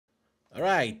All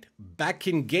right, back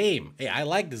in game. Hey, I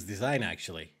like this design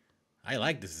actually. I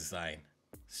like this design.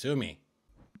 Sue me.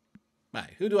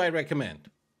 Right, who do I recommend?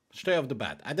 Straight off the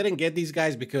bat. I didn't get these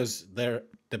guys because they're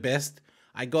the best.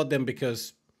 I got them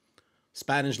because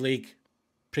Spanish League,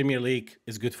 Premier League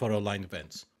is good for online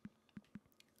events.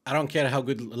 I don't care how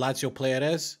good Lazio player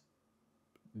is.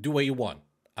 Do what you want.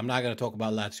 I'm not going to talk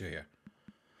about Lazio here.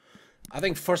 I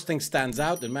think first thing stands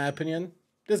out, in my opinion,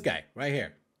 this guy right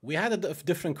here. We had a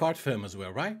different card for him as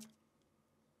well, right?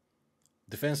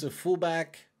 Defensive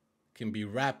fullback, can be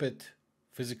rapid,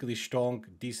 physically strong,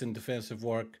 decent defensive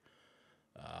work,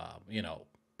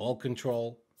 ball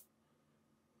control,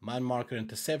 man marker,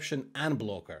 interception, and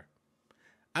blocker.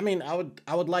 I mean, I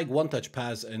would like one-touch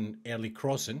pass and early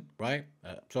crossing, right?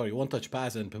 One-touch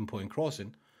pass and pinpoint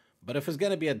crossing. But if it's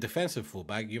going to be a defensive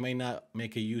fullback, you may not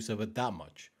make a use of it that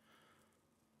much.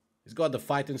 He's got the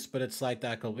fighting spirit, slide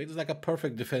tackle. He's like a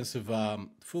perfect defensive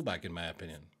fullback, in my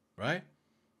opinion, right?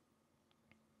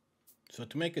 So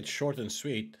to make it short and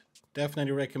sweet,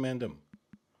 definitely recommend him.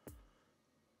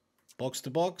 Box to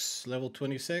box, level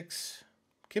 26.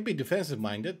 Can be defensive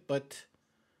minded, but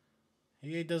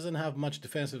he doesn't have much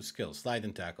defensive skills. Slide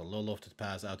and tackle, low lofted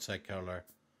pass, outside curler.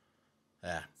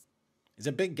 He's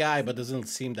a big guy, but doesn't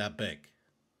seem that big.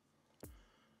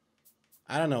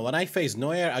 I don't know. When I face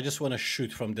Neuer, I just want to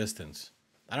shoot from distance.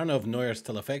 I don't know if Neuer is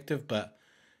still effective, but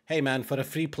hey, man, for a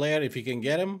free player, if you can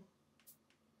get him,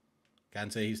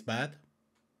 can't say he's bad.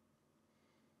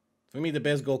 For me, the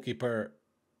best goalkeeper,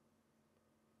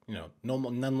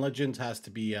 non-legend has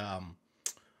to be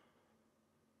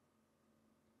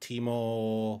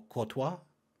Timo Courtois.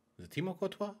 Is it Timo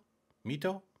Courtois?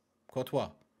 Mito? Courtois.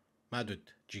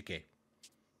 Madrid, GK.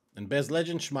 And best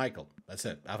legend, Schmeichel. That's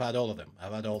it. I've had all of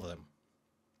them.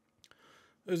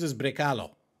 Who's this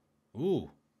Brecalo?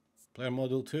 Ooh, player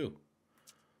model 2.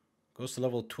 Goes to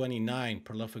level 29,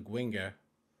 prolific winger.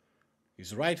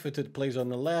 He's right-footed, plays on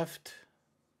the left.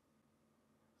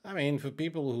 I mean, for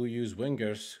people who use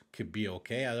wingers, could be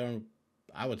okay.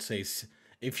 I would say,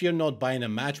 if you're not buying a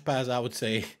match pass, I would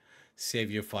say save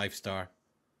your 5-star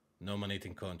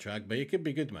nominating contract, but you could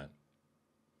be good, man.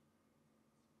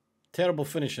 Terrible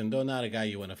finishing, though, not a guy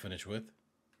you want to finish with.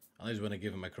 Unless you want to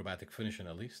give him acrobatic finishing,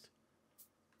 at least.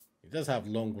 He does have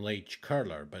long range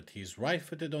curler, but he's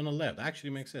right-footed on the left.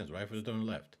 Actually makes sense, right-footed on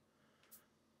the left.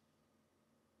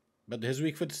 But his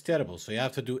weak foot is terrible, so you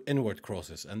have to do inward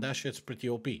crosses, and that shit's pretty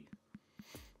OP.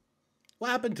 What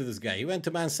happened to this guy? He went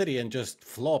to Man City and just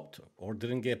flopped, or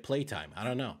didn't get playtime. I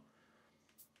don't know.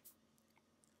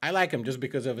 I like him just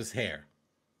because of his hair.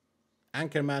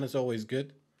 Anchorman is always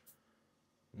good.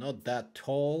 Not that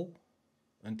tall.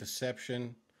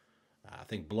 Interception. I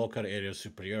think blocker, area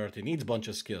superiority. Needs a bunch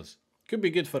of skills. Could be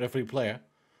good for a free player.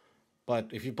 But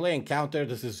if you play in counter,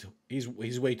 he's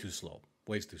way too slow.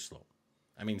 Way too slow.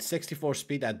 I mean, 64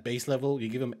 speed at base level, you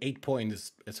give him 8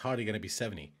 points, it's hardly going to be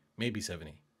 70. Maybe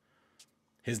 70.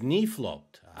 His knee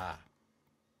flopped.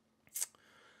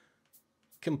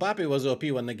 Kimpape was OP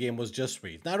when the game was just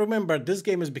released. Now remember, this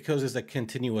game is because it's a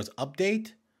continuous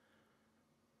update.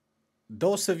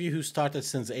 Those of you who started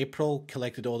since April,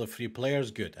 collected all the free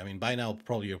players, good. I mean, by now,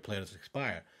 probably your players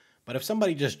expire. But if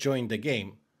somebody just joined the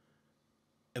game,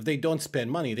 if they don't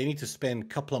spend money, they need to spend a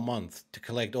couple of months to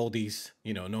collect all these,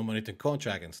 nominating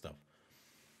contract and stuff.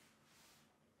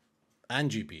 And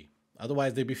GP.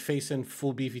 Otherwise, they'd be facing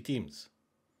full beefy teams.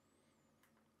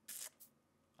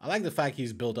 I like the fact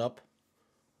he's built up.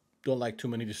 Don't like too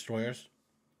many destroyers.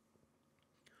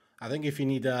 I think if you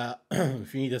need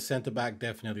a center back,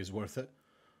 definitely is worth it.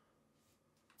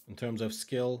 In terms of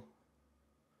skill,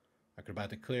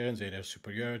 acrobatic clearance, area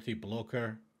superiority,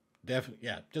 blocker. Definitely,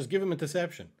 yeah, just give him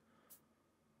interception.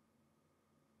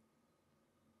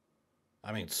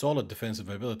 I mean, solid defensive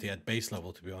ability at base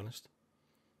level, to be honest.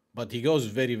 But he goes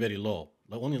very, very low.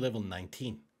 Only level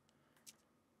 19.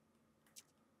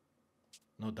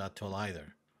 Not that tall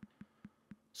either.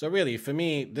 So really, for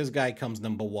me, this guy comes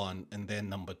number 1 and then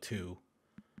number 2.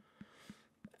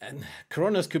 And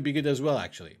Coronas could be good as well,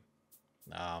 actually.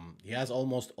 He has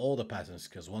almost all the passing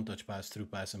skills. One-touch pass, through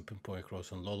pass, and pinpoint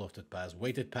cross, and low-lofted pass.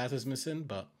 Weighted pass is missing,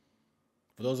 but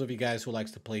for those of you guys who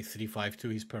likes to play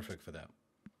 3-5-2, he's perfect for that.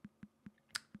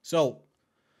 So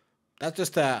that's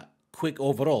just a quick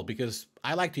overall, because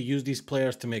I like to use these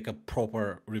players to make a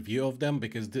proper review of them,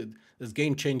 because this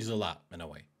game changes a lot in a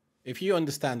way. If you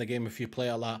understand the game, if you play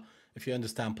a lot, if you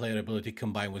understand player ability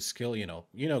combined with skill, you know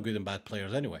good and bad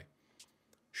players anyway.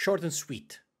 Short and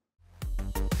sweet.